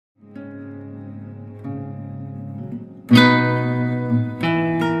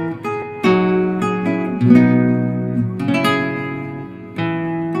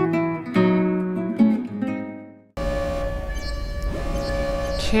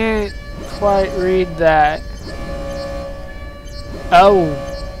Can't quite read that. Oh,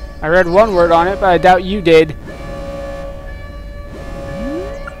 I read one word on it, but I doubt you did.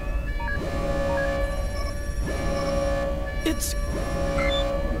 It's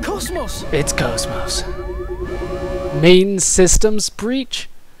KOS-MOS. It's KOS-MOS. Main systems breach?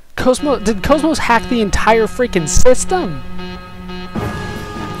 KOS-MOS, did KOS-MOS hack the entire freaking system?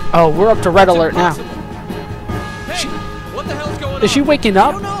 Oh, we're up to red alert now. Hey, what the hell's going on? Is she waking I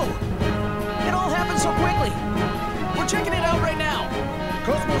up? don't know. It all happened so quickly. We're checking it out right now.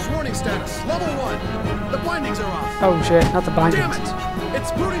 KOS-MOS warning status, level 1. The bindings are off. Oh shit, not the bindings. Damn it!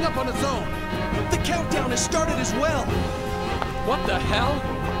 It's booting up on its own. The countdown has started as well. What the hell?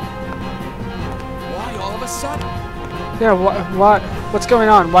 Why all of a sudden? Yeah, what's going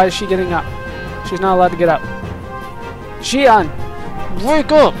on? Why is she getting up? She's not allowed to get up. Shion,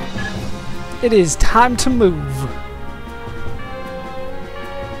 wake up! It is time to move.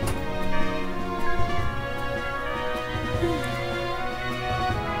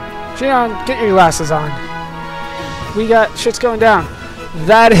 Shion, get your glasses on. We got shit's going down.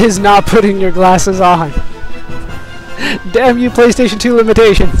 That is not putting your glasses on. Damn you, PlayStation 2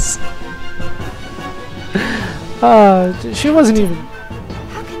 limitations. She wasn't even.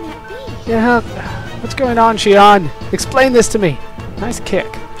 How can that be? Yeah, what's going on, Shion? Explain this to me. Nice kick.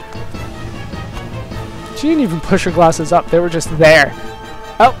 She didn't even push her glasses up. They were just there.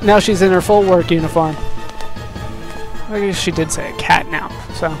 Oh, now she's in her full work uniform. I guess she did say a cat now,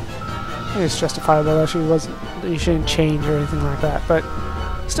 so I think it's justifiable that she shouldn't change or anything like that. But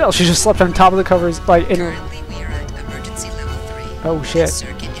still, she just slept on top of the covers, like in her. Currently, we are at emergency level 3. Oh shit. This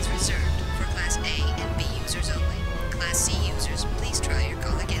circuit is reserved for Class A and B users only. Class C users, please try your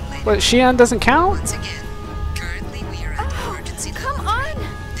call again later. But Shion doesn't count? Once again, currently we are at emergency level 3. Come on!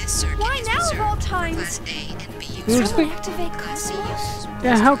 This circuit Why is now of all reserved for times? Class A and B Who's users the- only. Activate Class C KOS-MOS? users,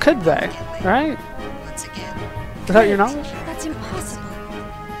 Yeah, please how try could your they? call again later. Right? Once again. Without your knowledge? That's impossible.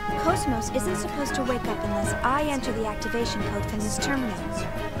 KOS-MOS isn't supposed to wake up unless I enter the activation code from this terminal.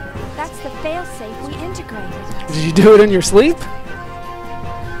 That's the failsafe we integrated. Did you do it in your sleep?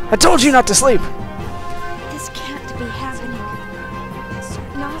 I told you not to sleep! This can't be happening.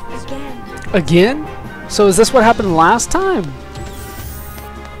 Not again. Again? So is this what happened last time?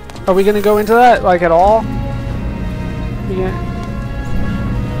 Are we gonna go into that, like, at all? Yeah.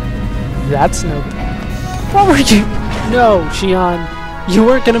 That's no... What were you... No, Shion. You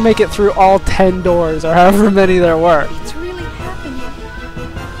weren't gonna make it through all 10 doors, or however many there were. It's really happening.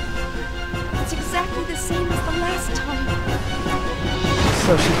 It's exactly the same as the last time.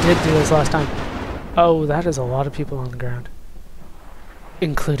 So she did do this last time. Oh, that is a lot of people on the ground.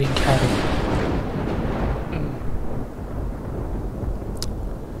 Including Kevin.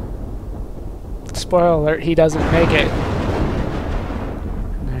 Spoiler alert, he doesn't make it.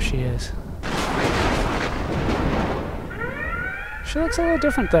 And there she is. She looks a little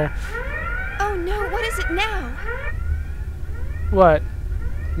different there. Oh no, what is it now? What?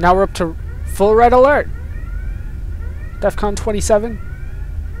 Now we're up to full red alert. DEFCON 27?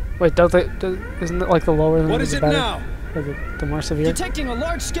 Wait, isn't it like the lower than What is the it better? now? Or the more severe? Detecting a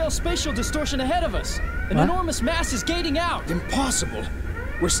large-scale spatial distortion ahead of us. An What? enormous mass is gating out. Impossible.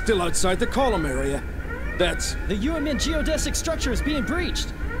 We're still outside the column area. That's... The UMN geodesic structure is being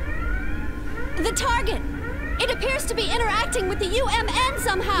breached. The target! It appears to be interacting with the UMN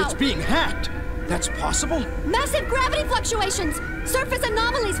somehow! It's being hacked. That's possible? Massive gravity fluctuations! Surface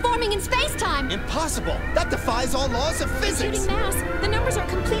anomalies forming in space-time! Impossible! That defies all laws of physics! Shooting mass. The numbers are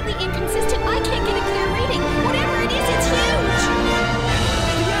completely inconsistent. I can't get a clear reading. Whatever it is, it's huge!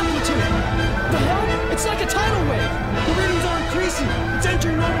 The amplitude! The hell? It's like a tidal wave! The readings are increasing. It's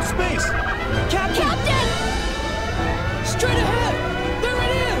entering normal space. Captain! Straight ahead! There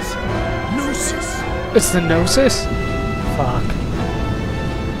it is! Gnosis. It's the Gnosis? Fuck.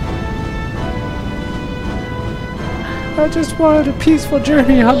 I just wanted a peaceful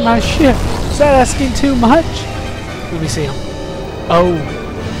journey on my ship. Is that asking too much? Let me see him. Oh,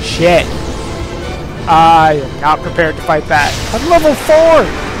 shit. I am not prepared to fight that. I'm level 4!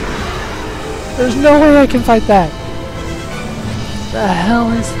 There's no way I can fight that. The hell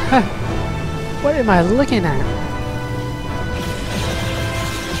is that? What am I looking at?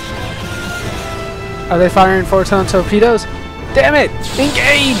 Are they firing photon torpedoes? Damn it!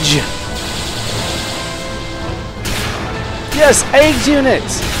 Engage! Yes, eggs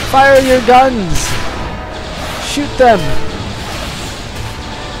units! Fire your guns! Shoot them!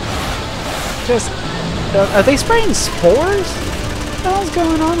 Just Are they spraying spores? What the hell's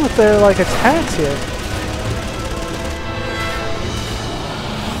going on with their, like, attacks here?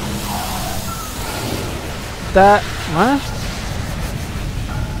 That... what?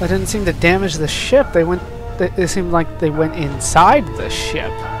 That didn't seem to damage the ship. They went... It seemed like they went inside the ship.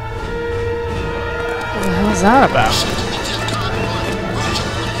 What the hell is that about?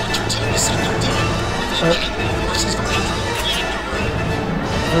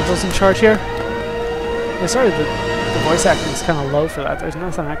 Virgil's in charge here? Yeah, sorry, the voice acting is kind of low for that. There's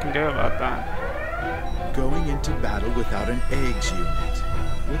nothing I can do about that. Going into battle without an eggs unit.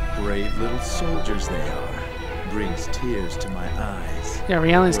 What brave little soldiers they are. Brings tears to my eyes. Yeah,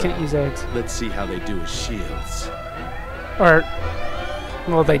 realities can't use eggs. Let's see how they do as shields. Or,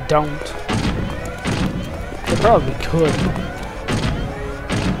 well, they don't. They probably could.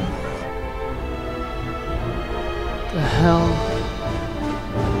 The hell?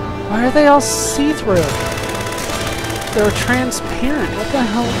 Why are they all see-through? They're transparent. What the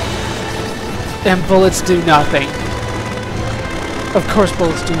hell? And bullets do nothing. Of course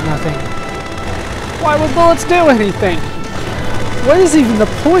bullets do nothing. Why would bullets do anything? What is even the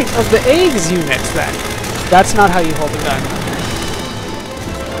point of the eggs units then? That's not how you hold a gun.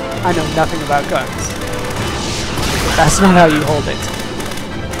 I know nothing about guns. That's not how you hold it.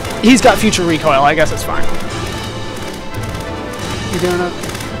 He's got future recoil, I guess it's fine. You doing okay?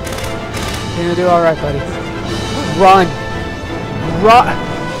 You're gonna do alright, buddy. Run! Run!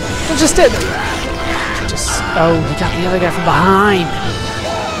 I just did! Oh, he got the other guy from behind!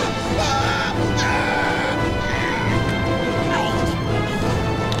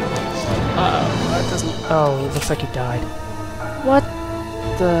 That doesn't... Oh, it looks like he died. What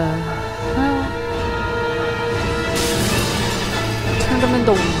the hell? Turned him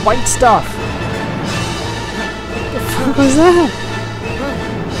into white stuff! What the fuck was that?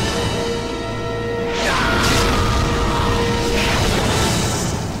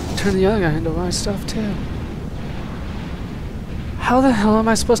 Turn the other guy into white stuff too. How the hell am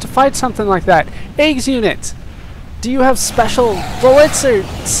I supposed to fight something like that? Eggs units! Do you have special bullets or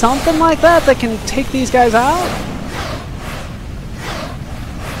something like that that can take these guys out?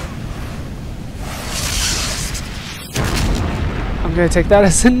 I'm gonna take that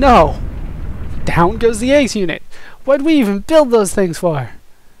as a no. Down goes the eggs unit. Why'd we even build those things for?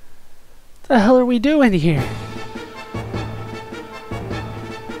 What the hell are we doing here?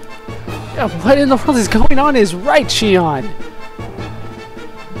 What in the world is going on is right, Shion.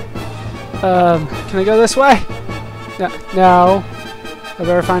 Can I go this way? No. I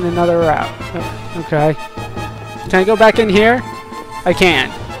better find another route. Okay. Can I go back in here? I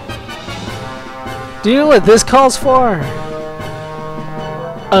can. Do you know what this calls for?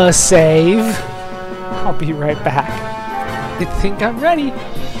 A save. I'll be right back. I think I'm ready.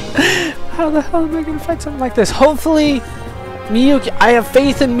 How the hell am I gonna fight something like this? Hopefully, Miyuki. I have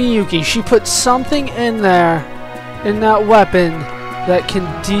faith in Miyuki. She put something in there, in that weapon, that can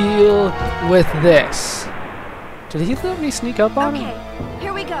deal with this. Did he let me sneak up on him? Okay,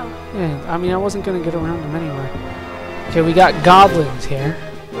 here we go. Yeah, I mean, I wasn't gonna get around him anyway. Okay, we got goblins here.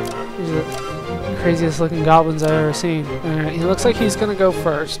 These are the craziest looking goblins I've ever seen. Alright, he looks like he's gonna go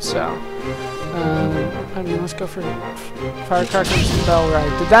first, so. I mean, let's go for Firecracker and Spell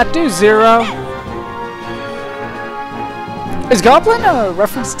Ride. Did that do 0? Is Goblin a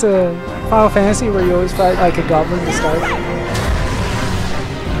reference to Final Fantasy where you always fight like a goblin to start?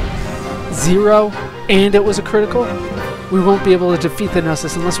 0? And it was a critical? We won't be able to defeat the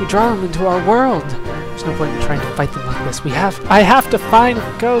Gnosis unless we draw them into our world. There's no point in trying to fight them like this. I have to find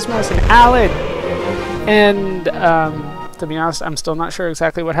KOS-MOS and Alan! And, to be honest, I'm still not sure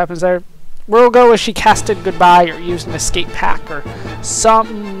exactly what happens there. We'll go with she casted goodbye or used an escape pack or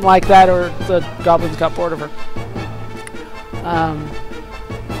something like that, or the goblins got bored of her.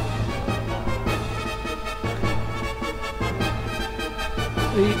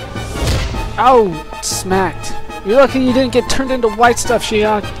 Oh, smacked. You're lucky you didn't get turned into white stuff,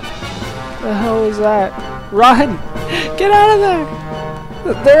 Shion. The hell is that? Run! Get out of there!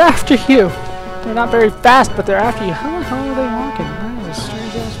 They're after you! They're not very fast, but they're after you. How the hell are they walking? That is a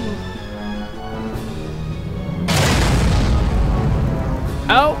strange ass move.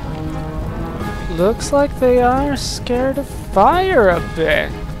 Oh! Looks like they are scared of fire a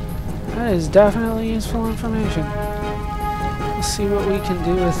bit. That is definitely useful information. Let's see what we can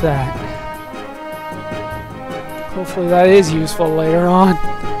do with that. Hopefully that is useful later on.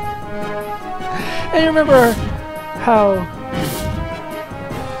 And remember how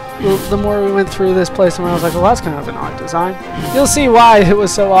the more we went through this place, and I was like, well, that's kind of an odd design. You'll see why it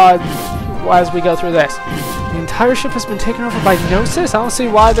was so odd as we go through this. The entire ship has been taken over by Gnosis? I don't see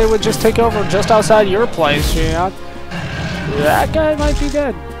why they would just take over just outside your place, Shion. That guy might be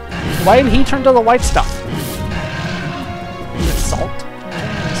dead. Why didn't he turn to the white stuff? Is it salt?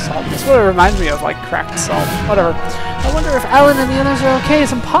 Salt. That's what it reminds me of, like cracked salt. Whatever. I wonder if Alan and the others are okay.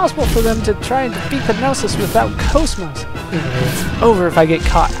 It's impossible for them to try and defeat the Gnosis without KOS-MOS. It's over if I get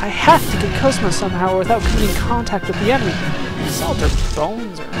caught. I have to get KOS-MOS somehow without coming in contact with the enemy. Salt or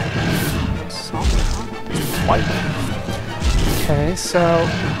bones or salt or white. Okay, so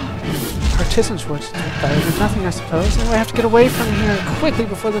partition switch better than nothing, I suppose. Anyway, I have to get away from here quickly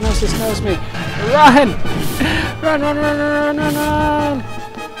before the Gnosis knows me. Run! Run, run, run, run, run, run!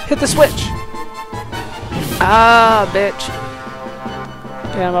 Hit the switch! Ah, bitch.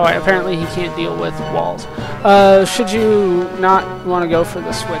 Damn, alright, apparently he can't deal with walls. Should you not want to go for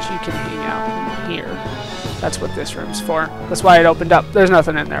the switch, you can hang out in here. That's what this room's for. That's why it opened up. There's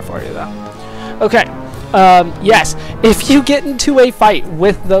nothing in there for you, though. Okay. Yes, if you get into a fight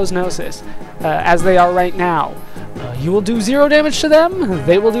with those Gnosis, as they are right now, you will do 0 damage to them,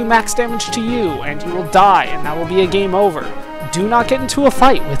 they will do max damage to you, and you will die, and that will be a game over. Do not get into a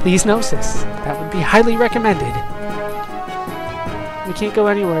fight with these Gnosis. That would be highly recommended. We can't go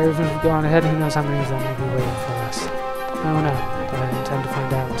anywhere even if we go on ahead. Who knows how many of them will be waiting for us. I don't know, but I intend to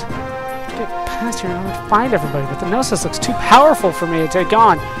find out. To get past here, I want to find everybody, but the Gnosis looks too powerful for me to take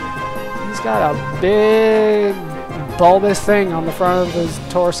on. He's got a big bulbous thing on the front of his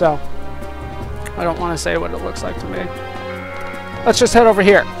torso. I don't want to say what it looks like to me. Let's just head over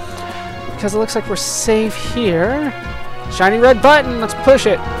here. Because it looks like we're safe here. Shiny red button, let's push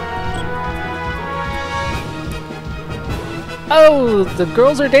it. Oh, the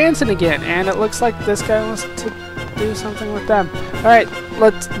girls are dancing again, and it looks like this guy wants to do something with them. Alright,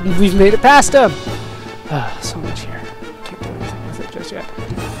 we've made it past him. So much here. Can't do anything with it just yet.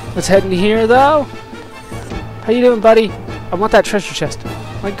 Let's head in here, though. How you doing, buddy? I want that treasure chest.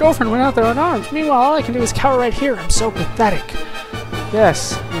 My girlfriend went out there unarmed. Meanwhile, all I can do is cower right here. I'm so pathetic.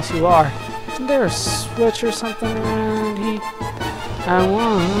 Yes, yes you are. Isn't there a switch or something around here? I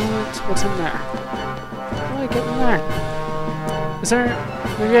want... What's in there? How do I get in there? Is there...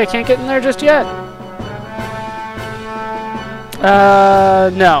 Maybe I can't get in there just yet?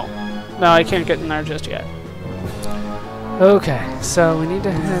 No. No, I can't get in there just yet. Okay, so we need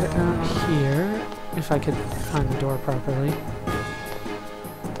to head out here, if I could find the door properly.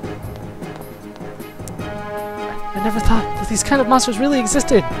 I never thought that these kind of monsters really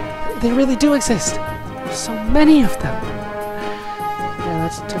existed. They really do exist. There's so many of them. Yeah,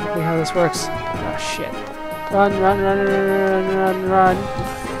 that's typically how this works. Oh, shit. Run, run, run, run, run, run.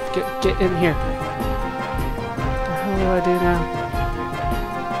 Get in here. What the hell do I do now?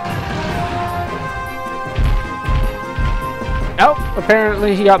 Oh,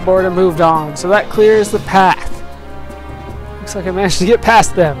 apparently he got bored and moved on, so that clears the path. Looks like I managed to get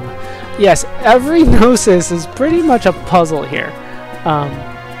past them. Yes, every Gnosis is pretty much a puzzle here.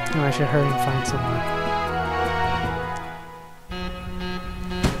 I should hurry and find someone.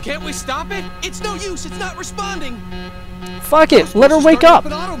 Can't we stop it? It's no use, it's not responding! Fuck it, let her wake up!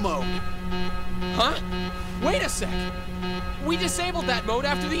 In auto mode. Huh? Wait a sec! We disabled that mode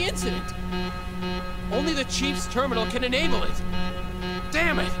after the incident! Only the Chief's terminal can enable it.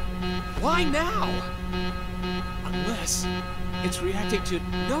 Damn it! Why now? Unless it's reacting to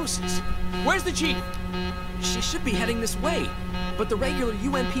Gnosis. Where's the Chief? She should be heading this way, but the regular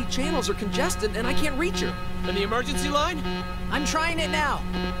UMP channels are congested and I can't reach her. And the emergency line? I'm trying it now.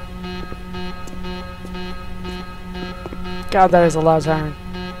 God, that is a loud siren.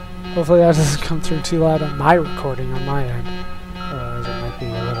 Hopefully that doesn't come through too loud on my recording on my end. Otherwise it might be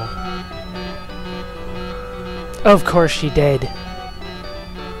a little... Of course she did.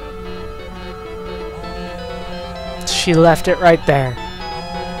 She left it right there.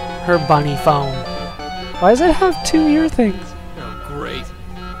 Her bunny phone. Why does it have 2 ear things? Oh, great.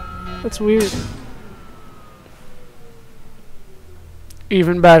 That's weird.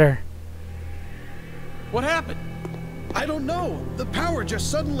 Even better. What happened? I don't know. The power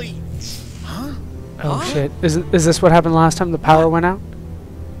just suddenly... Huh? Oh shit. Is this what happened last time the power went out?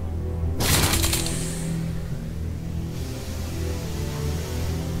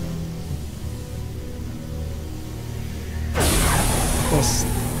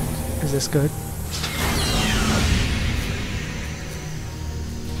 Is this good?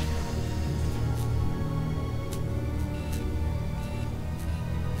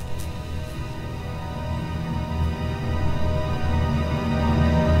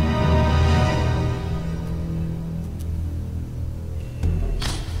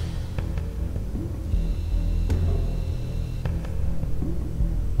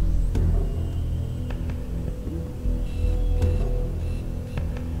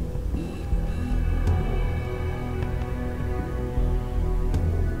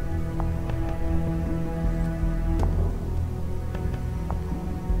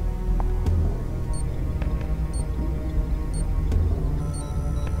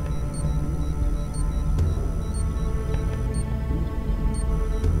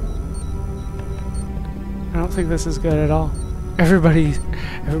 don't think this is good at all. Everybody's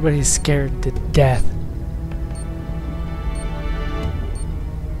scared to death.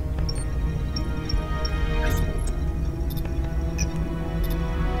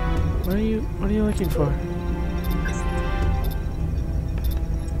 What are you looking for?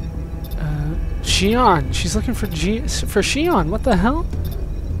 Shion. She's looking for Shion. What the hell?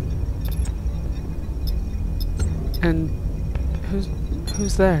 And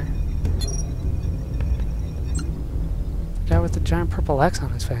who's there? The guy with the giant purple X on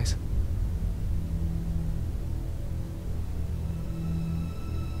his face.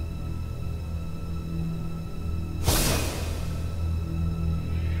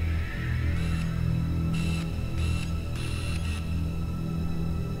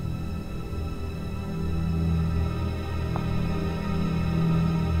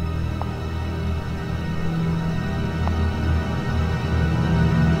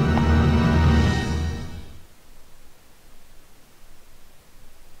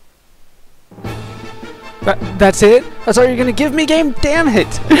 That's it? That's all you're gonna give me, game? Damn it!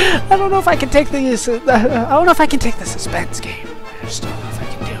 I don't know if I can take the suspense game. I just don't know if I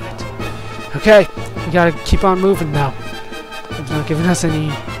can do it. Okay, we gotta keep on moving now. It's not giving us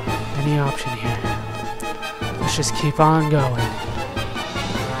any option here. Let's just keep on going.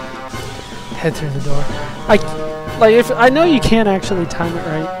 Head through the door. If I know you can't actually time it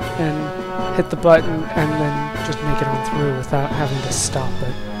right and hit the button and then just make it on through without having to stop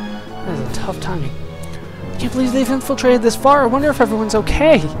it. That is a tough timing. I can't believe they've infiltrated this far. I wonder if everyone's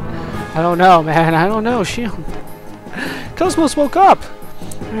okay. I don't know, man. I don't know. Shion. KOS-MOS woke up.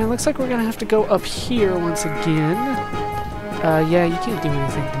 Alright, looks like we're gonna have to go up here once again. Yeah, you can't do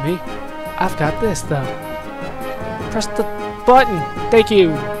anything to me. I've got this, though. Press the button. Thank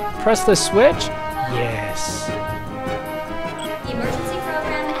you. Press the switch. Yes. Emergency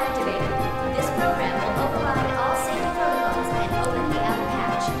program activated. This program will override all safety protocols and open the outer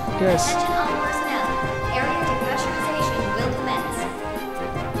hatch. Yes. Attention all personnel. Area depressurization will commence.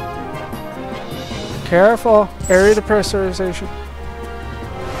 Careful. Area depressurization.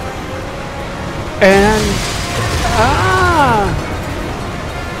 And...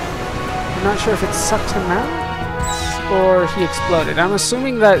 I'm not sure if it sucked him out or he exploded. I'm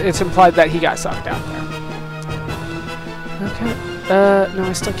assuming that it's implied that he got sucked out there. Okay. No,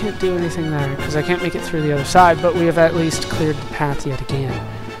 I still can't do anything there because I can't make it through the other side, but we have at least cleared the path yet again.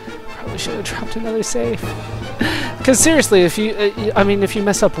 Probably should have dropped another save. Because seriously, if you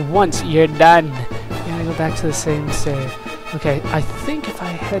mess up once, you're done. You gotta go back to the same save. Okay, I think if I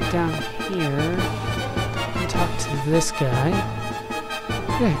head down here and talk to this guy.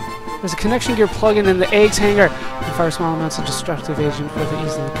 Okay, there's a connection gear plug-in in the eggs hangar. You fire small amounts of destructive agent further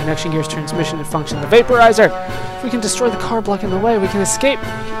easing the connection gear's transmission and function. The vaporizer. If we can destroy the car blocking the way, we can escape.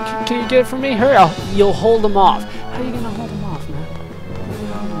 Can you get it from me? Hurry! You'll hold them off. How are you gonna hold them off, man?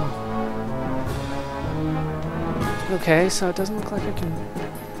 Okay, so it doesn't look like I can.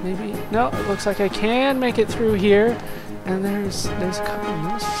 Maybe no. It looks like I can make it through here. And there's a couple of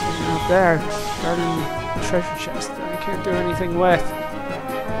notices sitting out there guarding the treasure chest that I can't do anything with.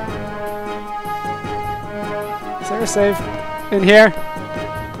 Is there a save in here?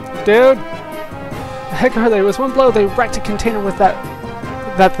 Dude? The heck are they? With one blow, they wrecked a container with that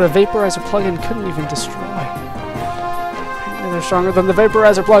the vaporizer plug-in couldn't even destroy. Apparently they're stronger than the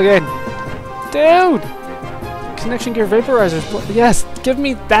vaporizer plug-in. Dude! Connection gear vaporizer. Yes, give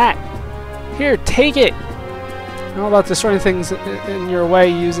me that. Here, take it. I know about destroying things in your way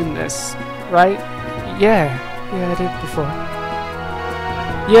using this, right? Yeah, I did before.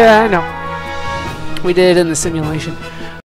 Yeah, I know. We did in the simulation.